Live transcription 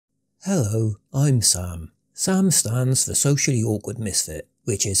Hello, I'm Sam. Sam stands for Socially Awkward Misfit,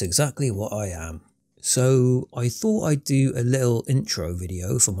 which is exactly what I am. So I thought I'd do a little intro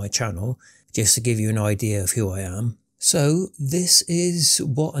video for my channel, just to give you an idea of who I am. So this is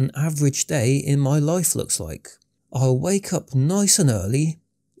what an average day in my life looks like. I'll wake up nice and early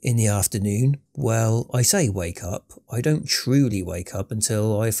in the afternoon. Well, I say wake up, I don't truly wake up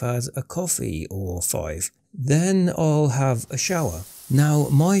until I've had a coffee or 5. Then I'll have a shower. Now,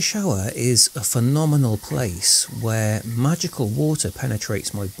 my shower is a phenomenal place where magical water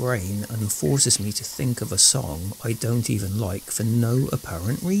penetrates my brain and forces me to think of a song I don't even like for no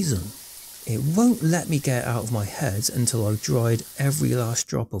apparent reason. It won't let me get out of my head until I've dried every last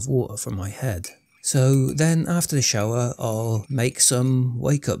drop of water from my head. So then after the shower, I'll make some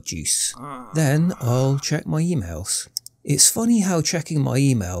wake-up juice. Then I'll check my emails. It's funny how checking my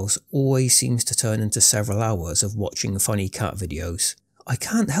emails always seems to turn into several hours of watching funny cat videos. I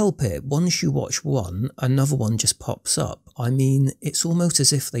can't help it, once you watch one, another one just pops up. I mean, it's almost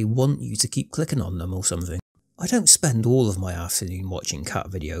as if they want you to keep clicking on them or something. I don't spend all of my afternoon watching cat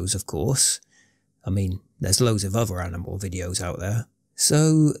videos, of course. I mean, there's loads of other animal videos out there.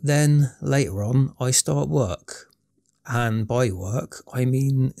 So then, later on, I start work. And by work, I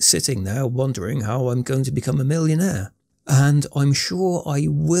mean sitting there wondering how I'm going to become a millionaire. And I'm sure I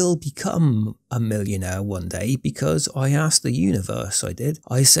will become a millionaire one day because I asked the universe,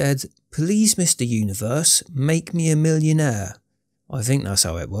 I said, please Mr. Universe, make me a millionaire. I think that's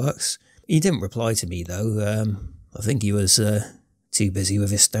how it works. He didn't reply to me though. I think he was too busy with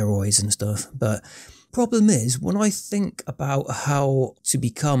his steroids and stuff. But problem is, when I think about how to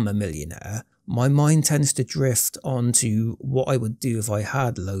become a millionaire, my mind tends to drift onto what I would do if I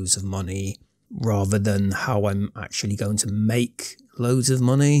had loads of money, rather than how I'm actually going to make loads of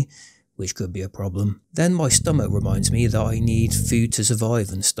money, which could be a problem. Then my stomach reminds me that I need food to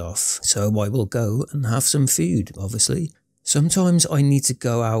survive and stuff, so I will go and have some food, obviously. Sometimes I need to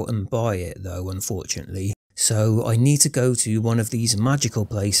go out and buy it though, unfortunately, so I need to go to one of these magical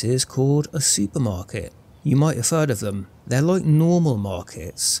places called a supermarket. You might have heard of them. They're like normal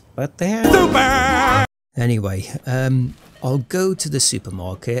markets, but they're super! Anyway, I'll go to the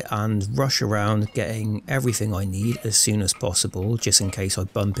supermarket and rush around getting everything I need as soon as possible, just in case I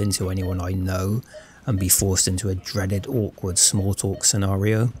bump into anyone I know and be forced into a dreaded awkward small talk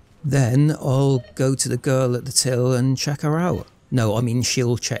scenario. Then I'll go to the girl at the till and check her out. No, I mean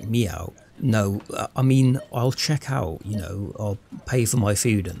she'll check me out. No, I mean I'll check out, you know, I'll pay for my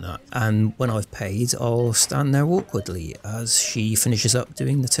food and that. And when I've paid, I'll stand there awkwardly as she finishes up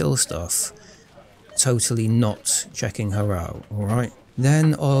doing the till stuff. Totally not checking her out, alright?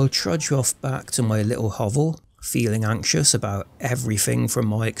 Then I'll trudge off back to my little hovel, feeling anxious about everything from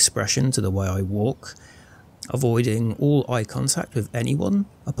my expression to the way I walk, avoiding all eye contact with anyone,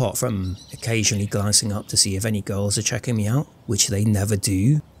 apart from occasionally glancing up to see if any girls are checking me out, which they never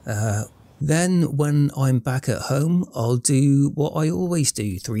do. Then when I'm back at home, I'll do what I always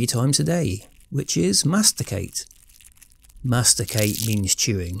do 3 times a day, which is masticate. Masticate means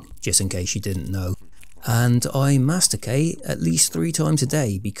chewing, just in case you didn't know. And I masticate at least 3 times a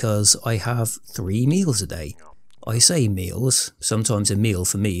day because I have 3 meals a day. I say meals, sometimes a meal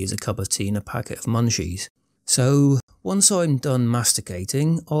for me is a cup of tea and a packet of munchies. So once I'm done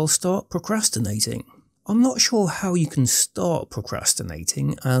masticating, I'll start procrastinating. I'm not sure how you can start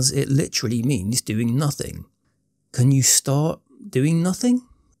procrastinating, as it literally means doing nothing. Can you start doing nothing?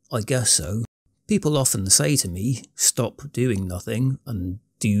 I guess so. People often say to me, stop doing nothing and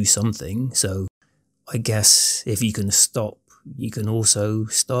do something, so I guess if you can stop, you can also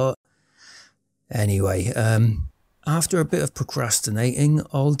start. Anyway, after a bit of procrastinating,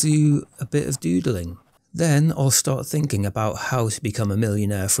 I'll do a bit of doodling. Then I'll start thinking about how to become a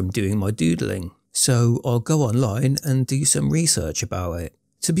millionaire from doing my doodling. So I'll go online and do some research about it.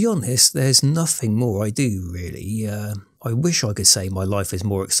 To be honest, there's nothing more I do, really. I wish I could say my life is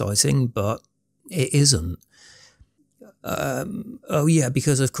more exciting, but it isn't. Oh yeah,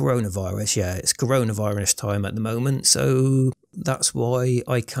 because of coronavirus. Yeah, it's coronavirus time at the moment, so that's why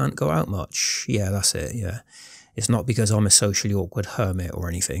I can't go out much. Yeah, that's it, yeah. It's not because I'm a socially awkward hermit or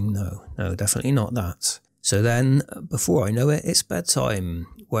anything. No, definitely not that. So then, before I know it, it's bedtime,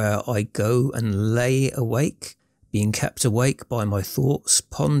 where I go and lay awake, being kept awake by my thoughts,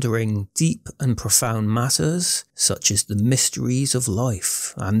 pondering deep and profound matters, such as the mysteries of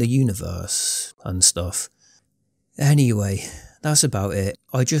life and the universe and stuff. Anyway, that's about it.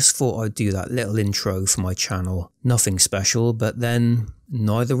 I just thought I'd do that little intro for my channel. Nothing special, but then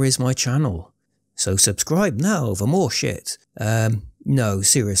neither is my channel. So subscribe now for more shit. No,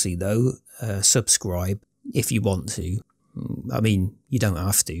 seriously though, subscribe if you want to. I mean, you don't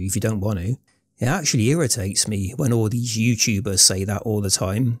have to if you don't want to. It actually irritates me when all these YouTubers say that all the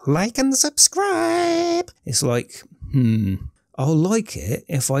time. Like and subscribe! It's like, I'll like it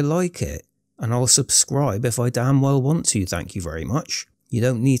if I like it. And I'll subscribe if I damn well want to, thank you very much. You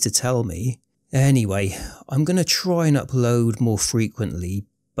don't need to tell me. Anyway, I'm going to try and upload more frequently,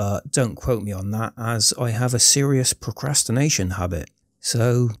 but don't quote me on that as I have a serious procrastination habit.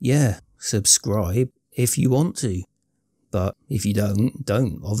 So yeah, subscribe if you want to. But if you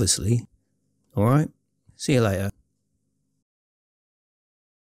don't, obviously. Alright, see you later.